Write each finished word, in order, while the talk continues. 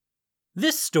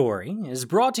This story is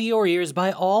brought to your ears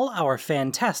by all our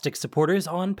fantastic supporters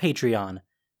on Patreon.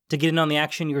 To get in on the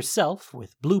action yourself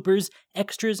with bloopers,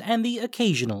 extras, and the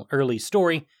occasional early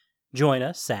story, join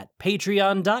us at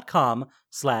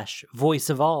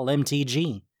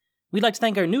patreon.com/voiceofallmtg. We'd like to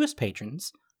thank our newest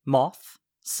patrons, Moth,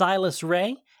 Silas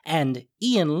Ray, and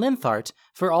Ian Linthart,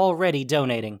 for already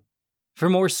donating. For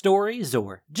more stories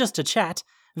or just to chat,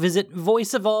 visit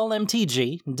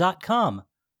voiceofallmtg.com.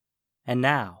 And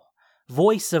now,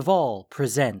 Voice of All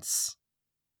presents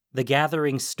The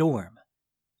Gathering Storm,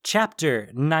 Chapter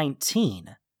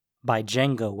 19, by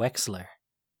Django Wexler.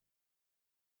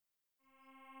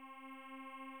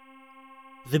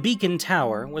 The Beacon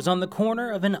Tower was on the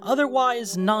corner of an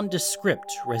otherwise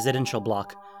nondescript residential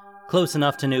block, close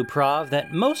enough to New Prague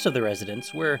that most of the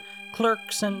residents were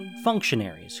clerks and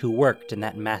functionaries who worked in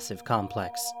that massive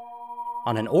complex.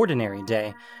 On an ordinary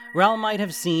day, Raoul might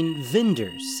have seen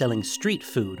vendors selling street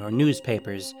food or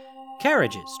newspapers,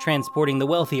 carriages transporting the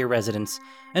wealthier residents,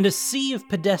 and a sea of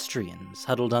pedestrians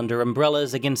huddled under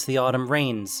umbrellas against the autumn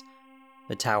rains.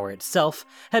 The tower itself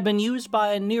had been used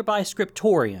by a nearby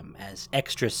scriptorium as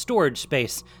extra storage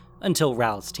space until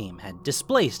Raoul's team had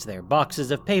displaced their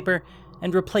boxes of paper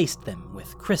and replaced them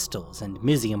with crystals and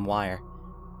mysium wire.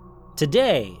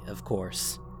 Today, of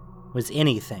course, was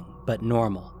anything but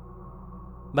normal.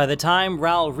 By the time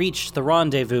Raoul reached the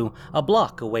rendezvous, a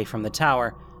block away from the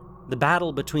tower, the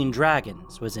battle between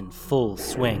dragons was in full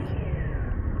swing.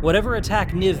 Whatever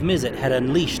attack Niv Mizzet had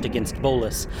unleashed against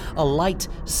Bolus, a light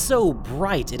so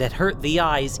bright it had hurt the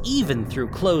eyes even through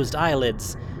closed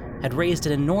eyelids, had raised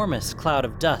an enormous cloud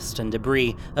of dust and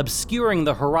debris, obscuring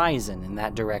the horizon in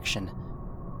that direction.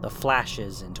 The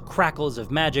flashes and crackles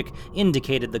of magic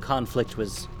indicated the conflict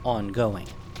was ongoing.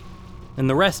 In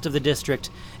the rest of the district,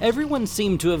 everyone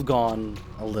seemed to have gone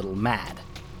a little mad.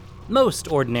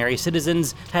 Most ordinary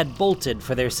citizens had bolted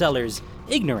for their cellars,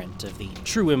 ignorant of the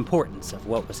true importance of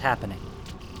what was happening.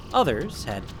 Others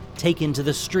had taken to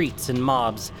the streets in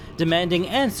mobs, demanding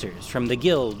answers from the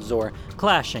guilds or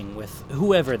clashing with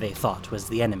whoever they thought was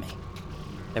the enemy.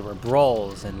 There were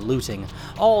brawls and looting,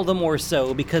 all the more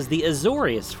so because the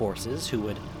Azorius forces, who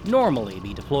would normally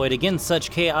be deployed against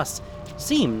such chaos,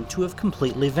 seemed to have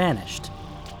completely vanished.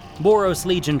 Boros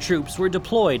Legion troops were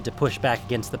deployed to push back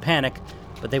against the panic,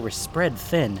 but they were spread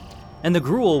thin, and the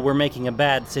Gruul were making a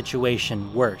bad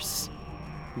situation worse.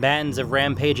 Bands of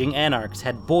rampaging anarchs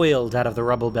had boiled out of the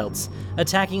rubble belts,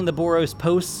 attacking the Boros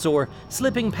posts or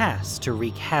slipping past to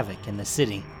wreak havoc in the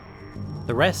city.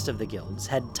 The rest of the guilds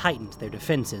had tightened their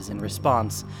defenses in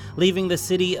response, leaving the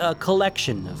city a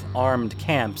collection of armed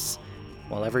camps,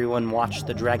 while everyone watched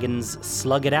the dragons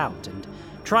slug it out and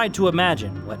tried to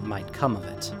imagine what might come of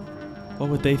it. What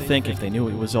would they think if they knew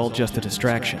it was all just a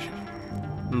distraction?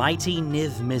 Mighty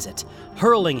Niv Mizzet,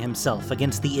 hurling himself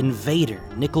against the invader,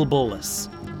 Nicol Bolas.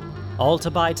 All to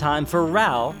buy time for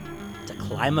Raoul to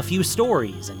climb a few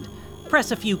stories and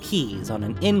press a few keys on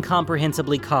an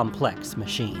incomprehensibly complex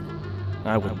machine.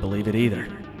 I wouldn't believe it either.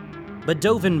 But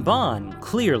Dovin Baan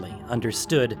clearly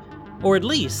understood, or at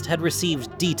least had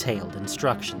received detailed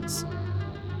instructions.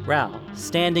 Raoul,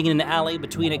 standing in an alley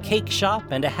between a cake shop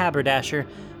and a haberdasher,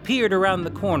 peered around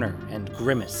the corner and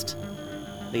grimaced.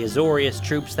 The Azorius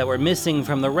troops that were missing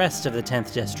from the rest of the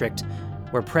 10th District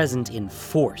were present in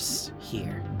force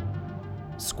here.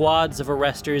 Squads of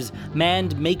arresters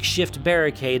manned makeshift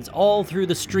barricades all through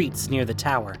the streets near the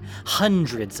tower,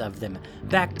 hundreds of them,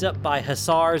 backed up by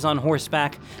hussars on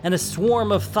horseback and a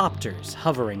swarm of thopters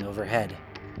hovering overhead.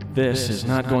 This is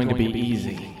not going to be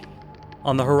easy.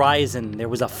 On the horizon, there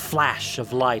was a flash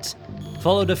of light,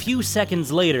 followed a few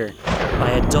seconds later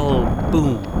by a dull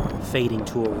boom, fading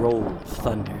to a roll of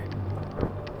thunder.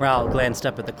 Raoul glanced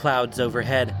up at the clouds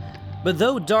overhead, but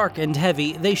though dark and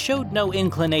heavy, they showed no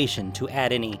inclination to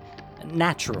add any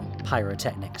natural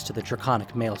pyrotechnics to the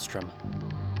draconic maelstrom.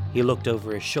 He looked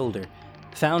over his shoulder,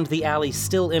 found the alley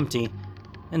still empty,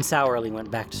 and sourly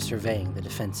went back to surveying the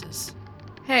defenses.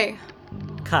 Hey.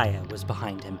 Kaya was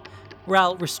behind him.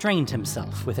 Raoul restrained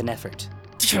himself with an effort.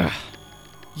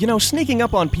 You know, sneaking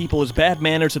up on people is bad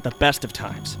manners at the best of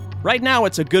times. Right now,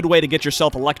 it's a good way to get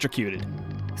yourself electrocuted.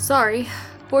 Sorry.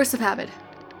 Force of habit.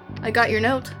 I got your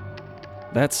note.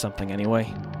 That's something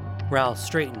anyway. Raoul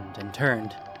straightened and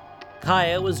turned.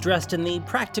 Kaya was dressed in the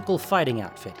practical fighting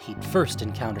outfit he'd first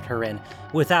encountered her in,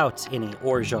 without any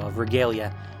Orzhov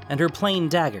regalia, and her plain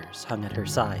daggers hung at her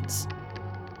sides.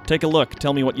 Take a look.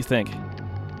 Tell me what you think.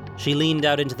 She leaned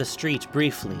out into the street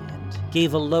briefly and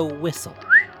gave a low whistle.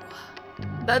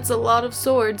 That's a lot of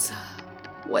swords.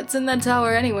 What's in that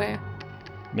tower anyway?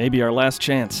 Maybe our last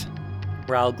chance.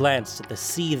 Raoul glanced at the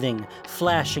seething,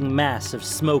 flashing mass of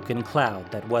smoke and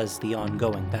cloud that was the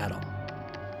ongoing battle.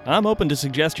 I'm open to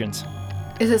suggestions.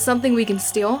 Is it something we can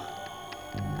steal?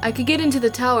 I could get into the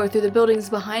tower through the buildings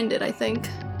behind it, I think.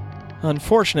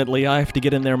 Unfortunately, I have to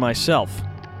get in there myself.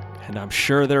 And I'm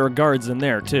sure there are guards in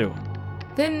there, too.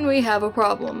 Then we have a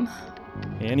problem.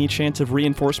 Any chance of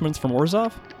reinforcements from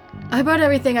Orzhov? I brought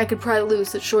everything I could pry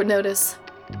loose at short notice.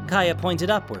 Kaya pointed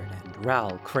upward, and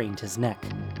Raoul craned his neck.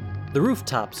 The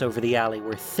rooftops over the alley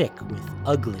were thick with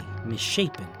ugly,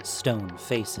 misshapen stone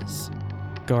faces.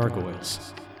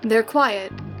 Gargoyles. They're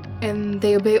quiet, and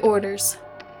they obey orders.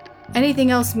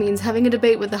 Anything else means having a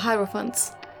debate with the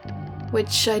Hierophants,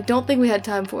 which I don't think we had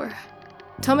time for.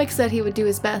 Tomek said he would do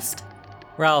his best.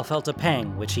 Raoul felt a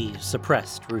pang, which he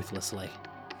suppressed ruthlessly.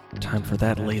 Time for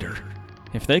that later.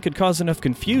 If they could cause enough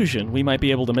confusion, we might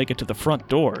be able to make it to the front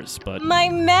doors, but... My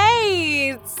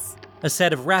mates! A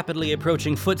set of rapidly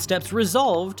approaching footsteps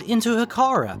resolved into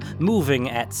Hikara, moving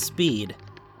at speed.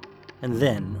 And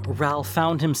then Raoul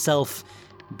found himself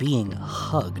being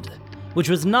hugged, which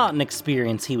was not an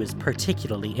experience he was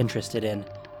particularly interested in.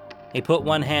 He put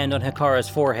one hand on Hikara's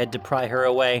forehead to pry her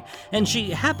away, and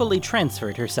she happily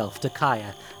transferred herself to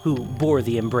Kaya, who bore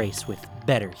the embrace with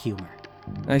better humor.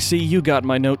 I see you got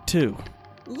my note too.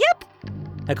 Yep!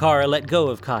 Hikara let go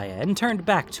of Kaya and turned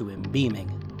back to him,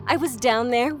 beaming. I was down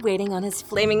there waiting on his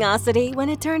flamingosity when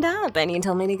it turned up, and he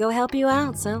told me to go help you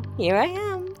out, so here I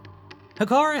am.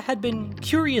 Hikara had been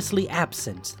curiously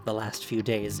absent the last few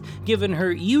days, given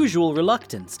her usual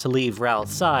reluctance to leave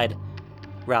Raoul's side.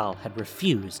 Raoul had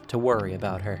refused to worry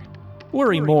about her.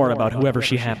 Worry more about whoever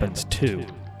she happens to.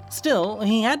 Still,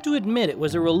 he had to admit it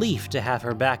was a relief to have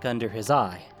her back under his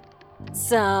eye.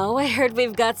 So, I heard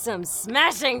we've got some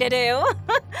smashing to do.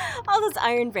 All those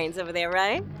iron brains over there,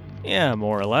 right? Yeah,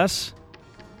 more or less.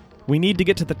 We need to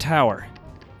get to the tower.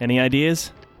 Any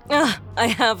ideas? I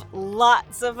have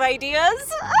lots of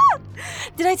ideas.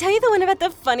 Did I tell you the one about the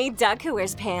funny duck who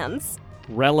wears pants?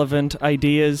 Relevant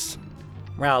ideas?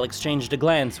 Raoul exchanged a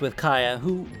glance with Kaya,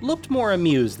 who looked more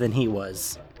amused than he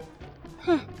was.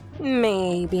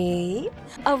 Maybe.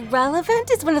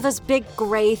 Irrelevant is one of those big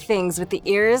gray things with the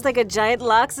ears like a giant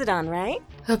loxodon, right?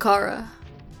 Hikara,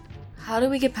 how do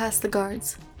we get past the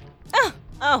guards?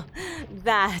 Oh,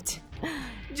 that.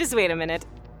 Just wait a minute.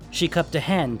 She cupped a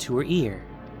hand to her ear,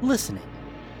 listening.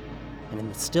 And in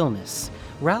the stillness,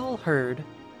 Raoul heard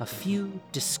a few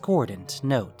discordant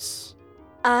notes.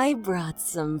 I brought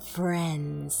some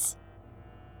friends.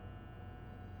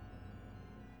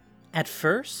 At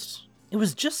first, it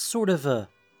was just sort of a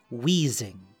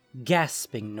wheezing,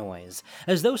 gasping noise,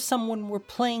 as though someone were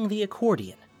playing the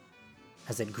accordion.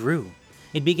 As it grew,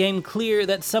 it became clear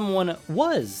that someone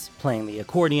was playing the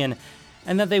accordion,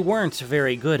 and that they weren't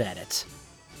very good at it.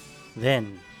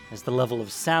 Then, as the level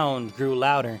of sound grew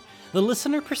louder, the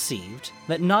listener perceived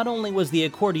that not only was the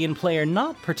accordion player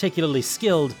not particularly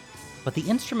skilled, but the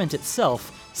instrument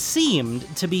itself seemed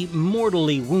to be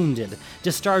mortally wounded,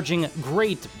 discharging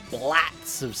great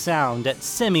blats of sound at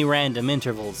semi-random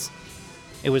intervals.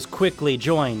 It was quickly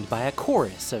joined by a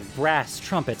chorus of brass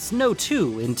trumpets, no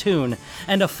two in tune,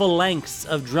 and a phalanx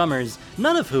of drummers,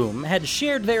 none of whom had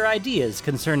shared their ideas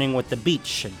concerning what the beat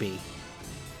should be.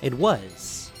 It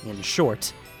was, in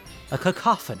short, a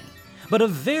cacophony, but a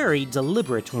very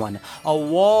deliberate one, a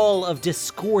wall of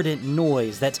discordant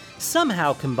noise that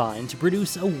somehow combined to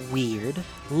produce a weird,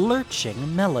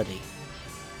 lurching melody.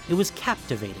 It was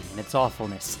captivating in its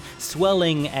awfulness,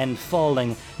 swelling and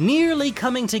falling, nearly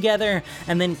coming together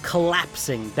and then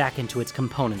collapsing back into its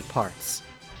component parts.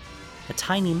 A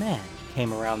tiny man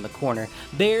came around the corner,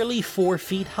 barely 4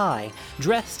 feet high,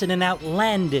 dressed in an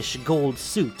outlandish gold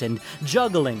suit and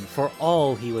juggling for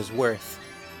all he was worth.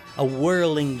 A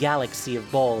whirling galaxy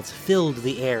of balls filled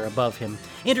the air above him,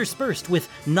 interspersed with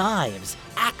knives,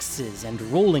 axes, and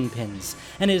rolling pins,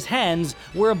 and his hands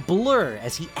were a blur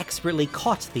as he expertly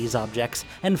caught these objects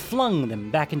and flung them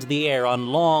back into the air on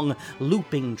long,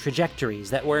 looping trajectories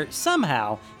that were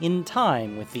somehow in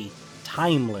time with the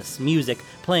timeless music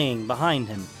playing behind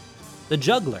him. The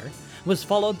juggler was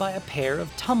followed by a pair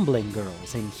of tumbling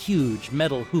girls in huge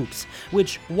metal hoops,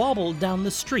 which wobbled down the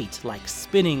street like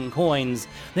spinning coins,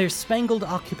 their spangled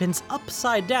occupants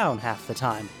upside down half the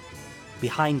time.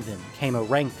 Behind them came a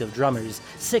rank of drummers,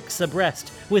 6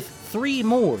 abreast, with 3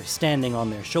 more standing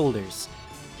on their shoulders.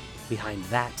 Behind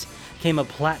that came a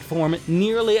platform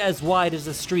nearly as wide as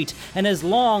the street and as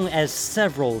long as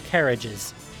several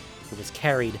carriages. It was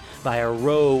carried by a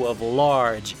row of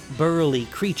large, burly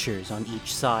creatures on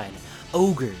each side.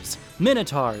 Ogres,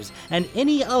 minotaurs, and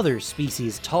any other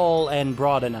species tall and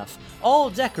broad enough, all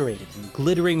decorated in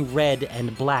glittering red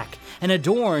and black and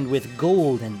adorned with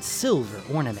gold and silver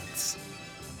ornaments.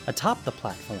 Atop the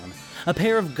platform, a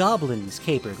pair of goblins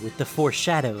capered with the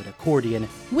foreshadowed accordion,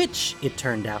 which, it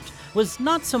turned out, was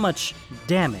not so much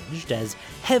damaged as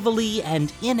heavily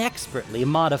and inexpertly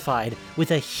modified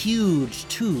with a huge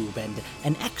tube and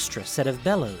an extra set of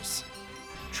bellows.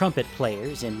 Trumpet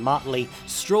players in motley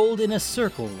strolled in a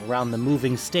circle around the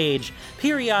moving stage,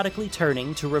 periodically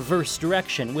turning to reverse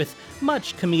direction with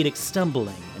much comedic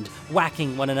stumbling and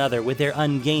whacking one another with their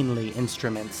ungainly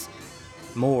instruments.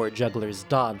 More jugglers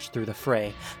dodged through the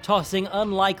fray, tossing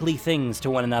unlikely things to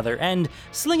one another and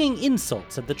slinging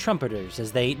insults at the trumpeters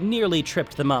as they nearly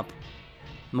tripped them up.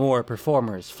 More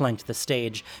performers flanked the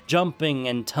stage, jumping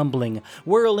and tumbling,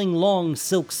 whirling long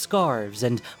silk scarves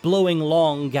and blowing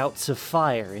long gouts of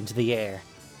fire into the air.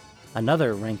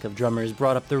 Another rank of drummers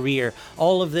brought up the rear,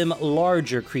 all of them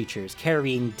larger creatures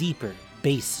carrying deeper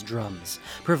bass drums,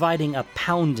 providing a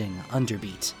pounding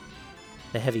underbeat.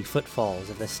 The heavy footfalls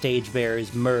of the stage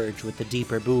bearers merged with the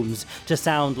deeper booms to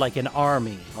sound like an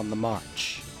army on the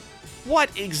march.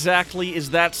 What exactly is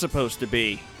that supposed to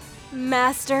be?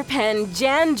 Master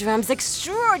Panjandrum's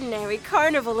extraordinary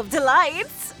carnival of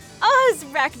delights. Oh, his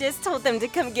Rakdos told them to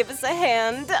come give us a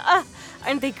hand.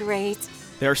 Aren't they great?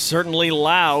 They're certainly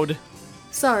loud.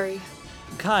 Sorry.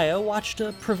 Kaya watched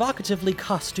a provocatively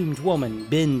costumed woman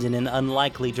bend in an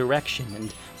unlikely direction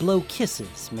and blow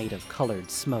kisses made of colored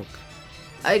smoke.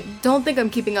 I don't think I'm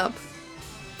keeping up.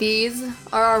 These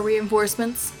are our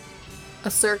reinforcements. A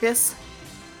circus.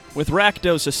 With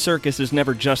Rakdos, a circus is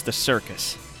never just a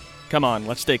circus. Come on,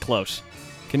 let's stay close.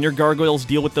 Can your gargoyles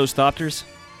deal with those thopters?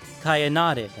 Kaya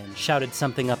nodded and shouted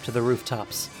something up to the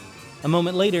rooftops. A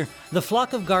moment later, the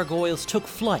flock of gargoyles took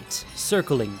flight,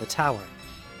 circling the tower.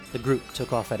 The group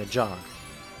took off at a jog.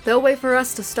 They'll wait for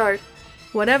us to start,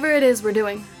 whatever it is we're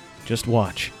doing. Just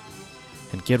watch.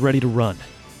 And get ready to run.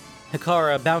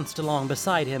 Hikara bounced along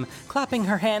beside him, clapping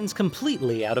her hands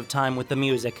completely out of time with the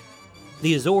music.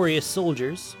 The Azorius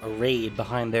soldiers, arrayed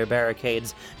behind their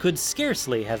barricades, could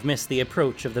scarcely have missed the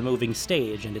approach of the moving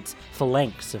stage and its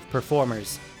phalanx of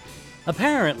performers.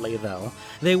 Apparently, though,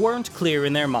 they weren't clear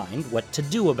in their mind what to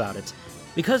do about it,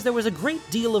 because there was a great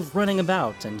deal of running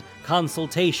about and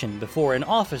consultation before an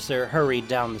officer hurried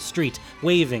down the street,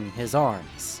 waving his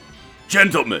arms.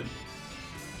 Gentlemen,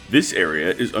 this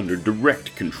area is under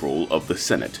direct control of the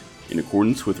Senate, in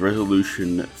accordance with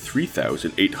Resolution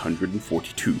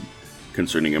 3842,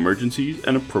 concerning emergencies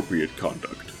and appropriate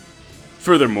conduct.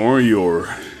 Furthermore,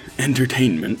 your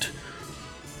entertainment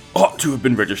ought to have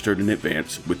been registered in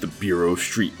advance with the Bureau of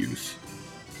Street Use.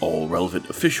 All relevant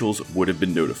officials would have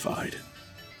been notified.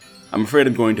 I'm afraid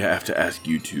I'm going to have to ask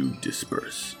you to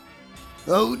disperse.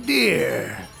 Oh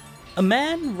dear. A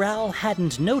man Ral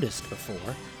hadn't noticed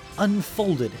before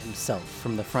unfolded himself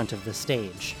from the front of the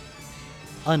stage.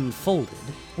 Unfolded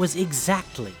was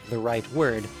exactly the right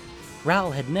word.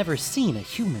 Ral had never seen a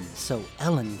human so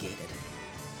elongated.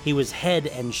 He was head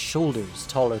and shoulders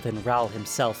taller than Ral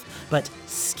himself, but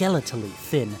skeletally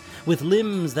thin, with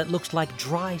limbs that looked like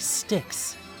dry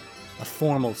sticks. A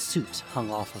formal suit hung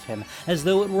off of him, as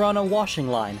though it were on a washing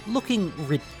line, looking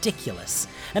ridiculous,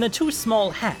 and a too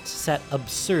small hat sat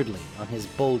absurdly on his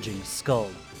bulging skull.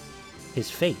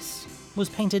 His face was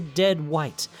painted dead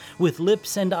white, with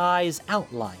lips and eyes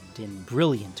outlined in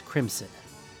brilliant crimson.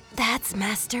 That's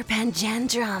Master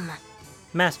Panjandrum.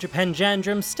 Master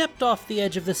Panjandrum stepped off the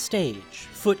edge of the stage,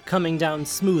 foot coming down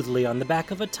smoothly on the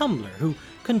back of a tumbler who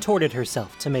contorted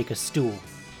herself to make a stool.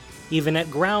 Even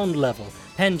at ground level,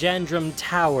 Panjandrum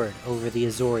towered over the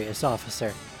Azorius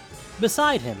officer.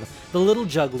 Beside him, the little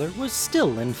juggler was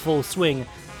still in full swing,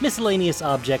 miscellaneous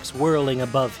objects whirling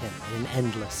above him in an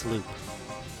endless loop.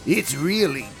 It's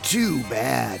really too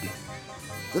bad.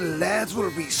 The lads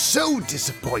will be so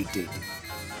disappointed.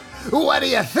 What do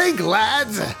you think,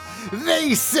 lads?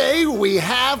 They say we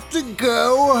have to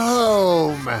go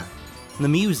home. The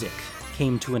music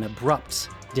came to an abrupt,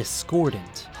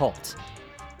 discordant halt.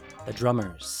 The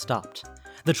drummers stopped.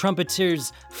 The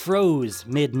trumpeters froze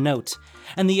mid-note,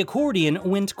 and the accordion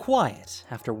went quiet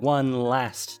after one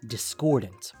last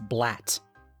discordant blat.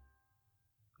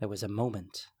 There was a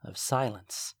moment of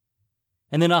silence,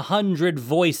 and then 100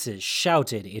 voices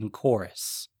shouted in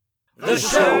chorus. The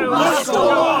show must go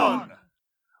on!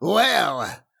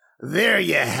 Well, there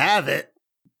you have it.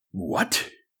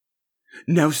 What?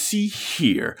 Now see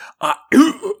here,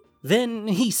 Then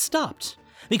he stopped,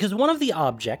 because one of the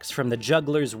objects from the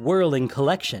juggler's whirling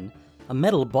collection, A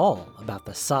metal ball, about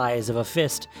the size of a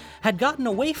fist, had gotten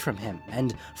away from him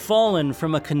and fallen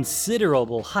from a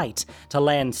considerable height to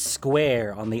land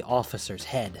square on the officer's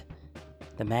head.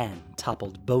 The man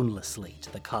toppled bonelessly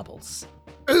to the cobbles.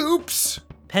 Oops!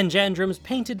 Panjandrum's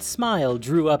painted smile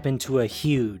drew up into a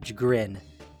huge grin.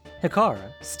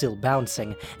 Hikara, still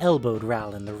bouncing, elbowed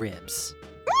Ral in the ribs.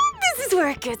 This is where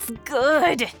it gets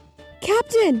good.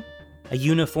 Captain! A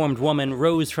uniformed woman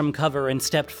rose from cover and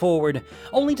stepped forward,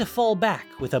 only to fall back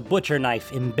with a butcher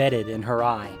knife embedded in her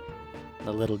eye.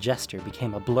 The little jester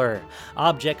became a blur,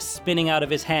 objects spinning out of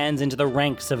his hands into the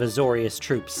ranks of Azorius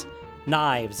troops.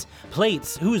 Knives,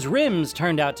 plates whose rims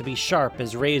turned out to be sharp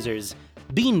as razors,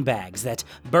 beanbags that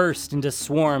burst into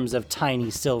swarms of tiny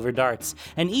silver darts,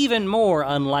 and even more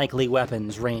unlikely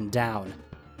weapons rained down.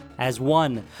 As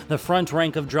one, the front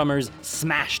rank of drummers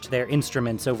smashed their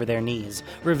instruments over their knees,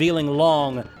 revealing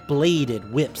long,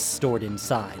 bladed whips stored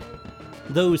inside.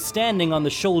 Those standing on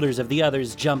the shoulders of the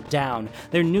others jumped down,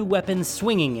 their new weapons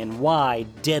swinging in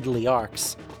wide, deadly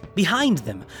arcs. Behind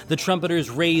them, the trumpeters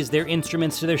raised their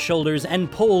instruments to their shoulders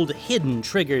and pulled hidden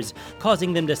triggers,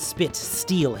 causing them to spit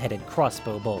steel-headed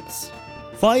crossbow bolts.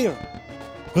 Fire!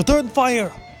 Return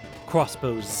fire!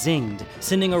 Crossbows zinged,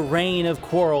 sending a rain of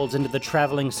quarrels into the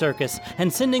traveling circus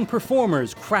and sending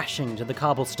performers crashing to the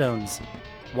cobblestones.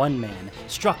 One man,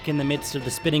 struck in the midst of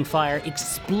the spitting fire,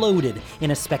 exploded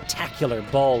in a spectacular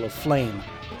ball of flame.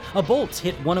 A bolt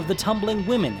hit one of the tumbling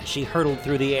women as she hurtled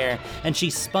through the air, and she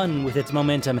spun with its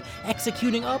momentum,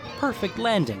 executing a perfect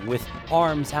landing with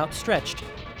arms outstretched,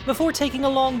 before taking a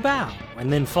long bow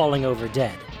and then falling over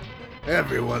dead.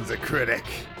 Everyone's a critic.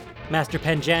 Master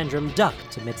Panjandrum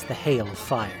ducked amidst the hail of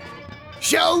fire.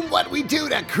 Show 'em what we do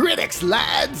to critics,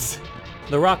 lads!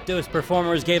 The Rakdos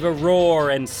performers gave a roar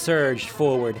and surged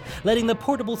forward, letting the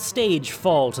portable stage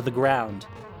fall to the ground.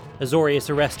 Azorius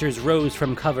arresters rose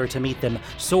from cover to meet them,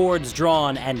 swords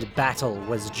drawn, and battle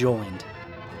was joined.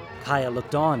 Kaya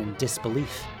looked on in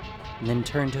disbelief, and then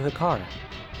turned to Hikara.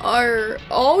 Are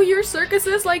all your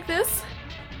circuses like this?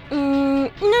 No,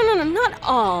 not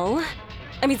all.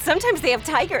 I mean, sometimes they have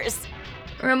tigers.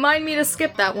 Remind me to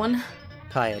skip that one.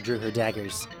 Kaya drew her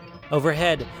daggers.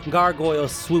 Overhead,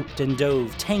 gargoyles swooped and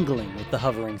dove, tangling with the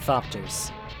hovering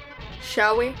thopters.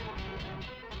 Shall we?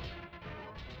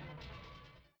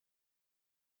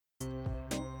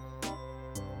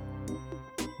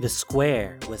 The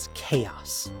square was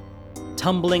chaos.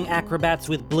 Tumbling acrobats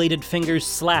with bladed fingers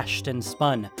slashed and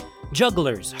spun.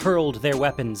 Jugglers hurled their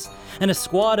weapons, and a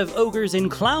squad of ogres in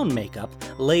clown makeup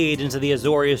laid into the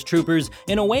Azorius troopers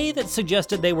in a way that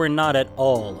suggested they were not at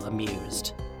all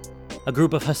amused. A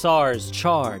group of hussars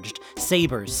charged,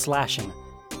 sabers slashing.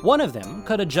 One of them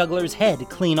cut a juggler's head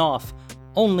clean off,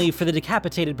 only for the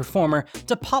decapitated performer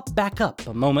to pop back up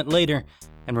a moment later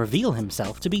and reveal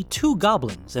himself to be two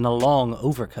goblins in a long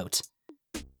overcoat.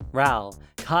 Ral,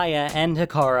 Kaya, and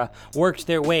Hikara worked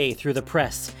their way through the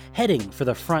press, heading for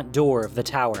the front door of the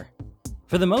tower.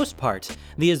 For the most part,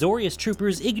 the Azorius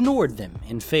troopers ignored them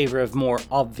in favor of more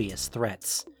obvious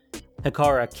threats.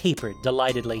 Hikara capered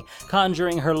delightedly,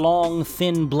 conjuring her long,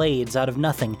 thin blades out of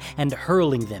nothing and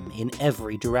hurling them in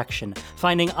every direction,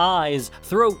 finding eyes,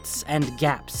 throats, and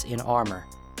gaps in armor.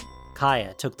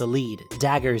 Kaya took the lead,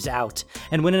 daggers out,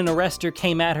 and when an arrestor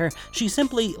came at her, she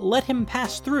simply let him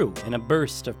pass through in a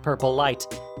burst of purple light,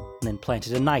 and then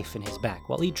planted a knife in his back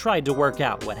while he tried to work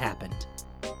out what happened.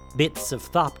 Bits of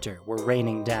thopter were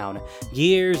raining down,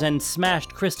 gears and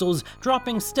smashed crystals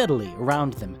dropping steadily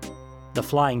around them. The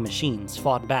flying machines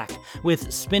fought back,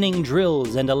 with spinning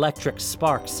drills and electric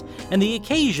sparks, and the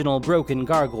occasional broken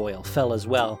gargoyle fell as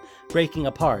well, breaking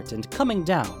apart and coming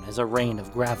down as a rain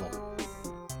of gravel.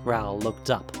 Ral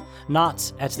looked up,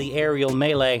 not at the aerial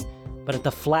melee, but at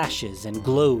the flashes and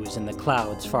glows in the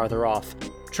clouds farther off,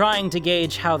 trying to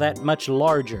gauge how that much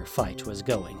larger fight was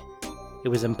going. It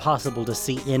was impossible to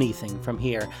see anything from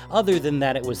here, other than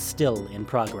that it was still in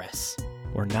progress.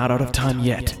 We're not out of time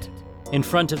yet. In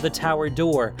front of the tower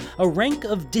door, a rank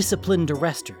of disciplined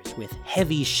arresters with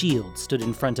heavy shields stood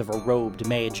in front of a robed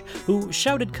mage, who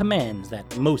shouted commands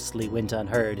that mostly went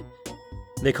unheard.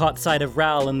 They caught sight of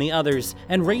Ral and the others,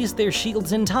 and raised their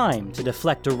shields in time to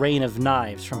deflect a rain of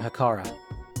knives from Hikara.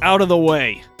 Out of the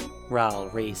way! Ral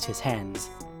raised his hands.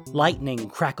 Lightning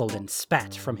crackled and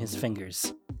spat from his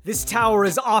fingers. This tower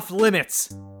is off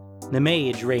limits! The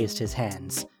mage raised his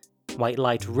hands. White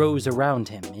light rose around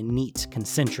him in neat,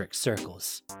 concentric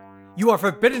circles. You are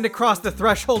forbidden to cross the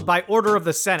threshold by order of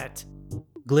the Senate.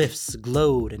 Glyphs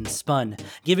glowed and spun,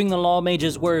 giving the law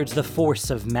mage's words the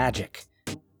force of magic.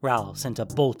 Ral sent a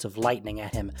bolt of lightning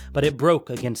at him, but it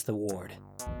broke against the ward.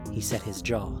 He set his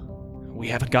jaw. We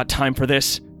haven't got time for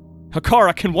this.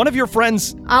 Hikara, can one of your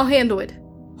friends... I'll handle it.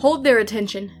 Hold their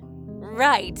attention.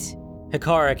 Right.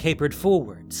 Hikara capered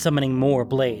forward, summoning more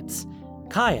blades.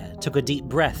 Kaya took a deep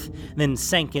breath, then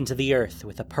sank into the earth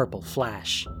with a purple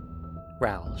flash.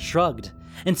 Ral shrugged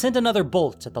and sent another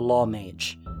bolt at the law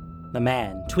mage. The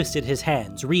man twisted his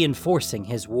hands, reinforcing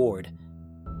his ward.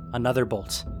 Another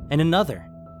bolt, and another,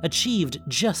 achieved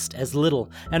just as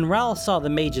little, and Ral saw the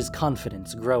mage's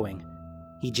confidence growing.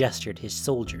 He gestured his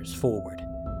soldiers forward.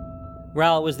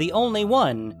 Ral was the only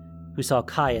one who saw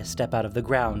Kaya step out of the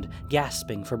ground,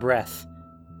 gasping for breath.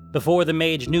 Before the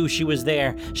mage knew she was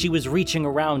there, she was reaching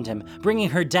around him, bringing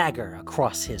her dagger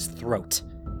across his throat.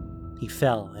 He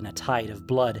fell in a tide of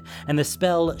blood, and the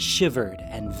spell shivered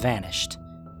and vanished.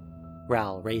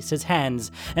 Ral raised his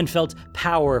hands and felt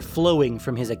power flowing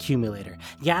from his accumulator,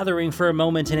 gathering for a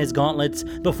moment in his gauntlets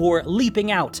before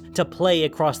leaping out to play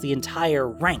across the entire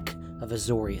rank of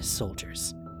Azorius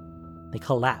soldiers. They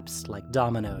collapsed like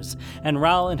dominoes, and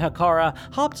Ral and Hikara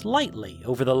hopped lightly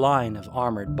over the line of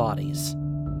armored bodies.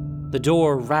 The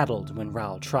door rattled when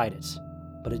Ral tried it,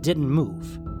 but it didn't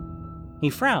move. He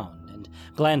frowned and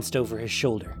glanced over his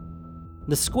shoulder.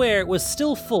 The square was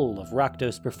still full of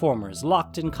Rakdos performers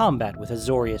locked in combat with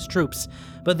Azorius troops,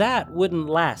 but that wouldn't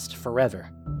last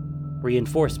forever.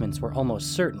 Reinforcements were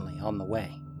almost certainly on the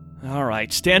way. All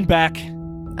right, stand back.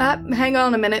 Hang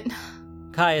on a minute.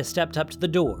 Kaya stepped up to the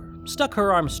door, stuck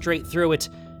her arm straight through it,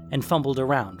 and fumbled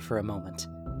around for a moment.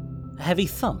 A heavy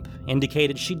thump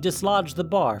indicated she'd dislodged the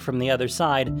bar from the other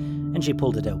side, and she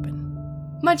pulled it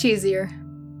open. Much easier.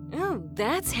 Oh,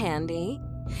 that's handy.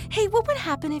 Hey, what would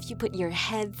happen if you put your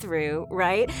head through,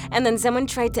 right? And then someone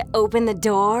tried to open the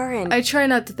door and... I try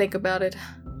not to think about it.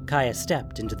 Kaya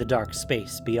stepped into the dark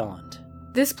space beyond.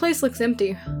 This place looks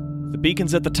empty. The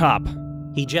beacon's at the top.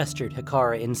 He gestured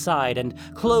Hikara inside and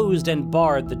closed and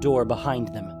barred the door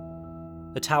behind them.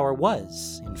 The tower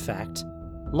was, in fact,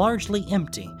 largely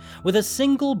empty, with a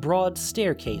single broad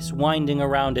staircase winding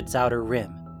around its outer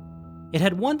rim. It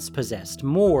had once possessed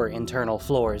more internal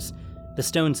floors. The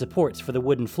stone supports for the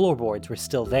wooden floorboards were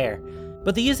still there,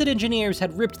 but the Izzet engineers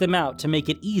had ripped them out to make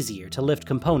it easier to lift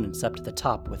components up to the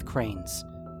top with cranes.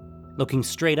 Looking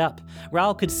straight up,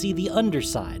 Ral could see the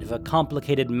underside of a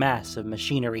complicated mass of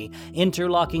machinery,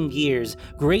 interlocking gears,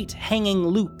 great hanging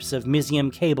loops of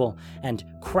Mysium cable, and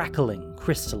crackling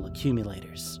crystal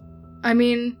accumulators. I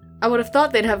mean, I would have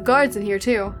thought they'd have guards in here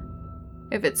too.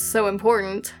 If it's so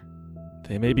important.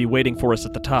 They may be waiting for us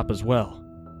at the top as well.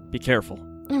 Be careful.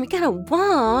 We gotta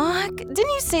walk. Didn't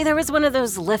you say there was one of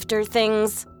those lifter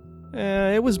things?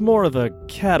 It was more of a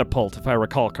catapult, if I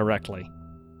recall correctly.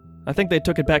 I think they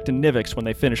took it back to Nivix when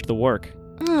they finished the work.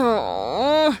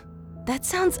 Oh, that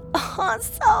sounds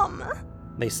awesome.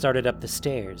 They started up the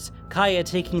stairs, Kaya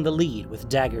taking the lead with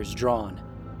daggers drawn.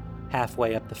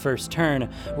 Halfway up the first turn,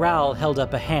 Ral held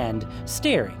up a hand,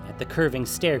 staring at the curving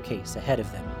staircase ahead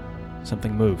of them.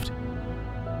 Something moved.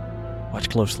 Watch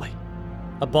closely.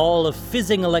 A ball of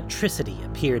fizzing electricity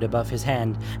appeared above his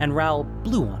hand, and Ral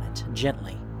blew on it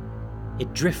gently.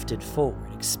 It drifted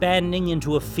forward, expanding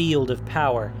into a field of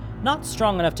power, not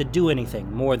strong enough to do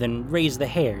anything more than raise the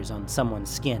hairs on someone's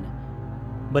skin.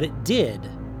 But it did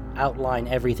outline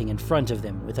everything in front of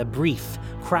them with a brief,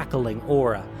 crackling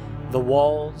aura. The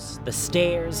walls, the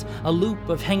stairs, a loop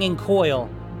of hanging coil,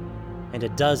 and a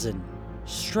dozen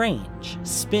strange,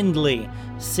 spindly,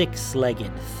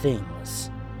 six-legged things.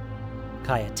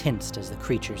 Kaya tensed as the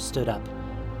creatures stood up.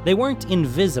 They weren't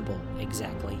invisible,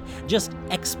 exactly, just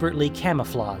expertly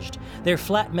camouflaged, their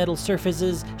flat metal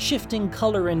surfaces shifting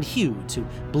color and hue to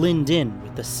blend in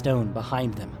with the stone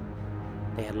behind them.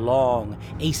 They had long,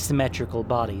 asymmetrical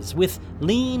bodies with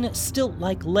lean,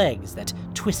 stilt-like legs that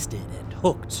twisted and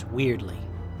hooked weirdly.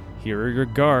 Here are your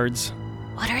guards.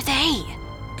 What are they?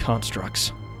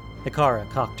 Constructs. Hikara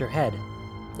cocked her head.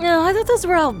 No, I thought those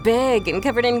were all big and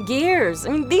covered in gears. I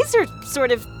mean, these are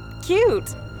sort of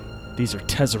cute. These are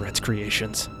Tezzeret's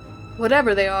creations.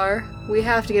 Whatever they are, we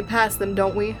have to get past them,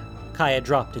 don't we? Kaya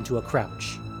dropped into a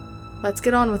crouch. Let's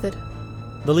get on with it.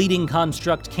 The leading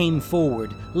construct came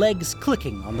forward, legs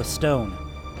clicking on the stone.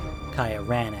 Kaya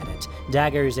ran at it,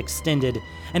 daggers extended,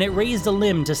 and it raised a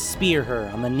limb to spear her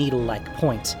on the needle-like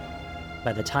point.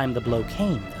 By the time the blow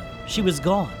came, though, she was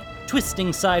gone,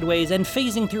 twisting sideways and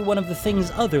phasing through one of the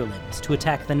thing's other limbs to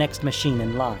attack the next machine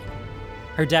in line.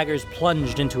 Her daggers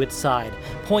plunged into its side,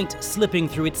 point slipping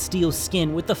through its steel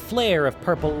skin with the flare of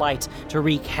purple light to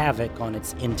wreak havoc on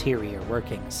its interior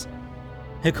workings.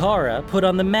 Hikara put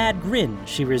on the mad grin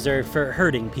she reserved for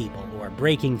hurting people or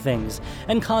breaking things,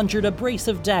 and conjured a brace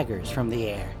of daggers from the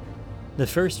air. The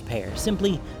first pair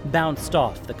simply bounced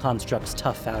off the construct's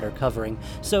tough outer covering,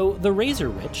 so the Razor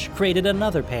Witch created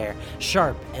another pair,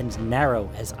 sharp and narrow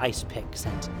as ice picks,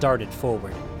 and darted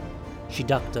forward. She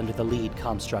ducked under the lead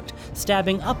construct,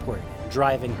 stabbing upward,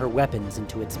 driving her weapons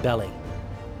into its belly.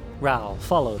 Raoul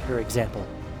followed her example.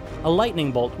 A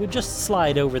lightning bolt would just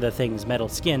slide over the thing's metal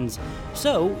skins,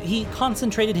 so he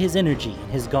concentrated his energy in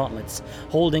his gauntlets,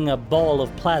 holding a ball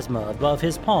of plasma above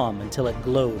his palm until it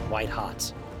glowed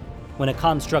white-hot. When a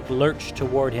construct lurched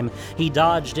toward him, he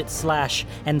dodged its slash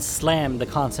and slammed the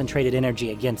concentrated energy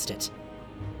against it.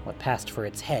 What passed for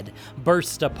its head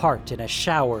burst apart in a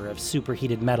shower of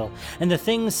superheated metal, and the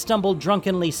thing stumbled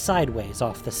drunkenly sideways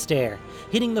off the stair,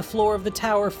 hitting the floor of the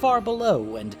tower far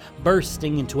below and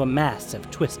bursting into a mass of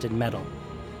twisted metal.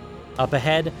 Up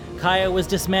ahead, Kaya was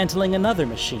dismantling another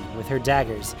machine with her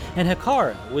daggers, and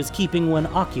Hikara was keeping one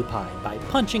occupied by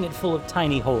punching it full of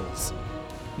tiny holes.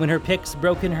 When her picks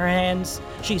broke in her hands,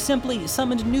 she simply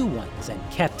summoned new ones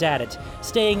and kept at it,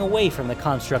 staying away from the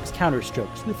construct's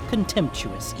counterstrokes with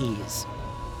contemptuous ease.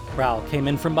 Raoul came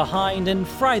in from behind and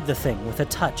fried the thing with a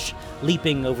touch,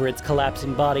 leaping over its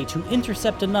collapsing body to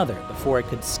intercept another before it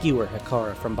could skewer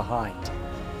Hikara from behind.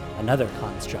 Another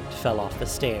construct fell off the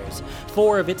stairs,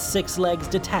 4 of its 6 legs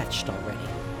detached already.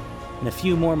 In a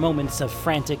few more moments of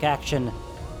frantic action,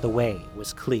 the way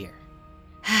was clear.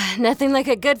 Nothing like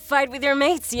a good fight with your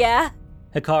mates, yeah?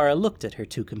 Hikara looked at her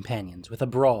 2 companions with a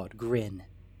broad grin.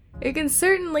 It can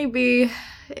certainly be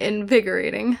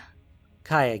invigorating.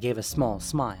 Kaya gave a small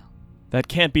smile. That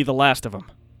can't be the last of them.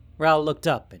 Raoul looked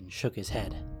up and shook his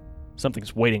head.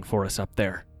 Something's waiting for us up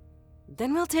there.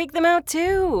 Then we'll take them out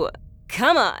too.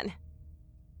 Come on.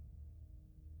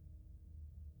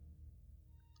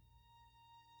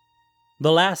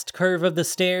 The last curve of the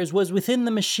stairs was within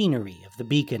the machinery of the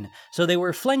beacon, so they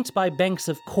were flanked by banks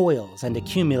of coils and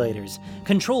accumulators,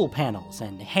 control panels,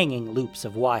 and hanging loops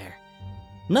of wire.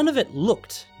 None of it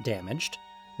looked damaged.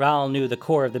 Raoul knew the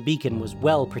core of the beacon was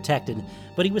well protected,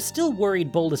 but he was still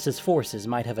worried Boldus's forces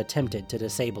might have attempted to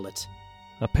disable it.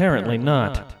 Apparently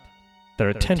not. Their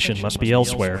attention must be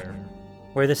elsewhere.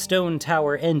 Where the stone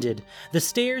tower ended, the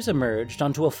stairs emerged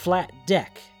onto a flat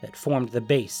deck that formed the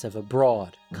base of a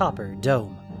broad, copper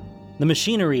dome. The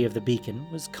machinery of the beacon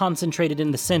was concentrated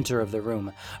in the center of the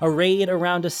room, arrayed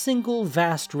around a single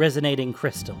vast resonating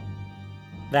crystal.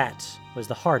 That was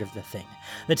the heart of the thing,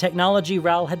 the technology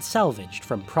Raoul had salvaged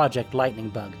from Project Lightning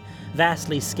Bug,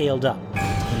 vastly scaled up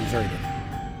and inverted.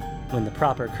 When the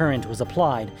proper current was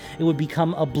applied, it would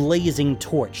become a blazing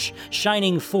torch,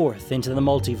 shining forth into the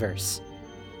multiverse.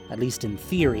 At least in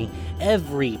theory,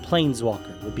 every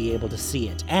planeswalker would be able to see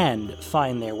it and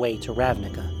find their way to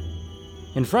Ravnica.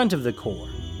 In front of the core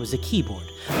was a keyboard,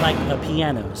 like a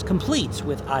piano's, complete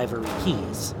with ivory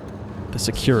keys. The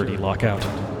security lockout.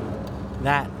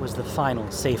 That was the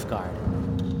final safeguard.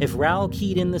 If Raoul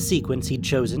keyed in the sequence he'd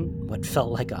chosen, what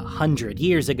felt like 100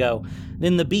 years ago,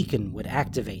 then the beacon would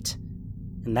activate.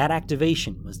 And that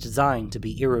activation was designed to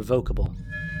be irrevocable.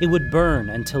 It would burn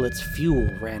until its fuel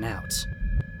ran out.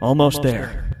 Almost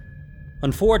there.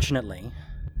 Unfortunately,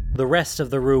 the rest of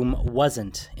the room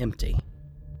wasn't empty.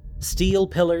 Steel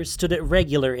pillars stood at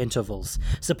regular intervals,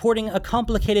 supporting a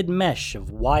complicated mesh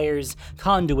of wires,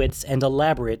 conduits, and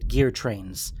elaborate gear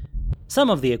trains.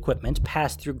 Some of the equipment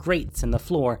passed through grates in the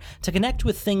floor to connect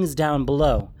with things down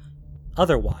below.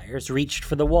 Other wires reached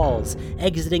for the walls,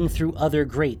 exiting through other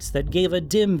grates that gave a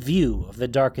dim view of the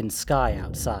darkened sky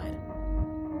outside.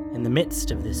 In the midst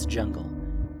of this jungle,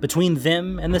 between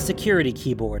them and the security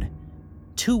keyboard,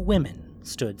 2 women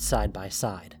stood side by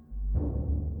side.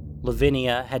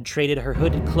 Lavinia had traded her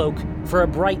hooded cloak for a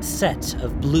bright set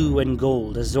of blue and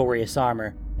gold Azorius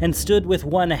armor, and stood with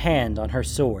one hand on her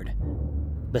sword.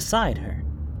 Beside her,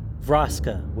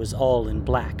 Vraska was all in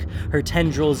black, her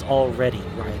tendrils already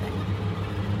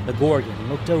writhing. The Gorgon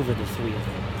looked over the 3 of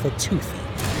them with a toothy,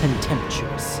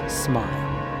 contemptuous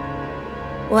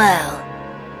smile. Well,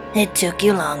 it took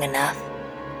you long enough.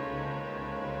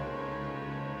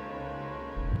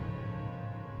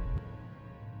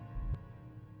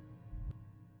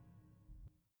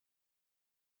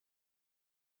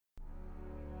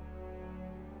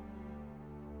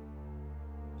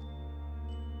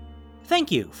 Thank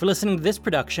you for listening to this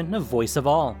production of Voice of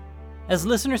All. As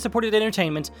listener-supported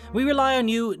entertainment, we rely on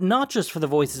you not just for the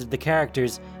voices of the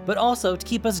characters, but also to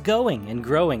keep us going and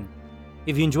growing.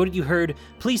 If you enjoyed what you heard,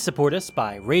 please support us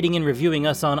by rating and reviewing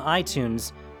us on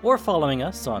iTunes, or following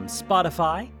us on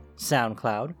Spotify,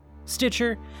 SoundCloud,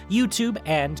 Stitcher, YouTube,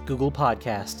 and Google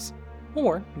Podcasts,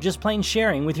 or just plain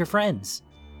sharing with your friends.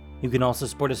 You can also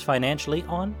support us financially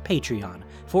on Patreon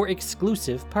for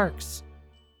exclusive perks.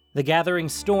 The Gathering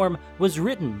Storm was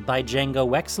written by Django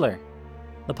Wexler.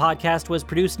 The podcast was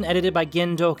produced and edited by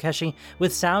Gendo Keshi,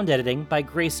 with sound editing by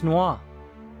Grace Noir.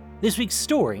 This week's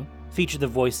story featured the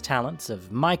voice talents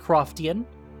of Mycroftian,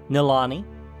 Nilani,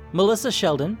 Melissa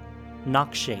Sheldon,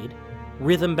 Knockshade,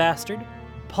 Rhythm Bastard,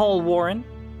 Paul Warren,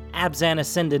 Abzan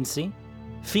Ascendancy,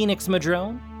 Phoenix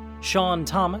Madrone, Sean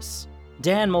Thomas,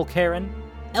 Dan Mulcairn,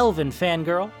 Elvin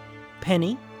Fangirl,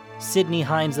 Penny, Sidney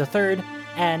Hines III,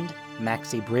 and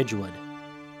Maxie Bridgewood.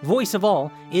 Voice of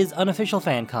all is unofficial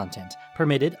fan content,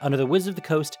 permitted under the Wizards of the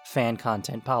Coast fan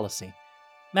content policy.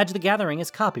 Magic the Gathering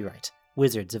is copyright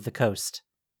Wizards of the Coast.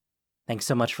 Thanks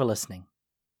so much for listening.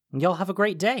 And y'all have a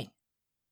great day.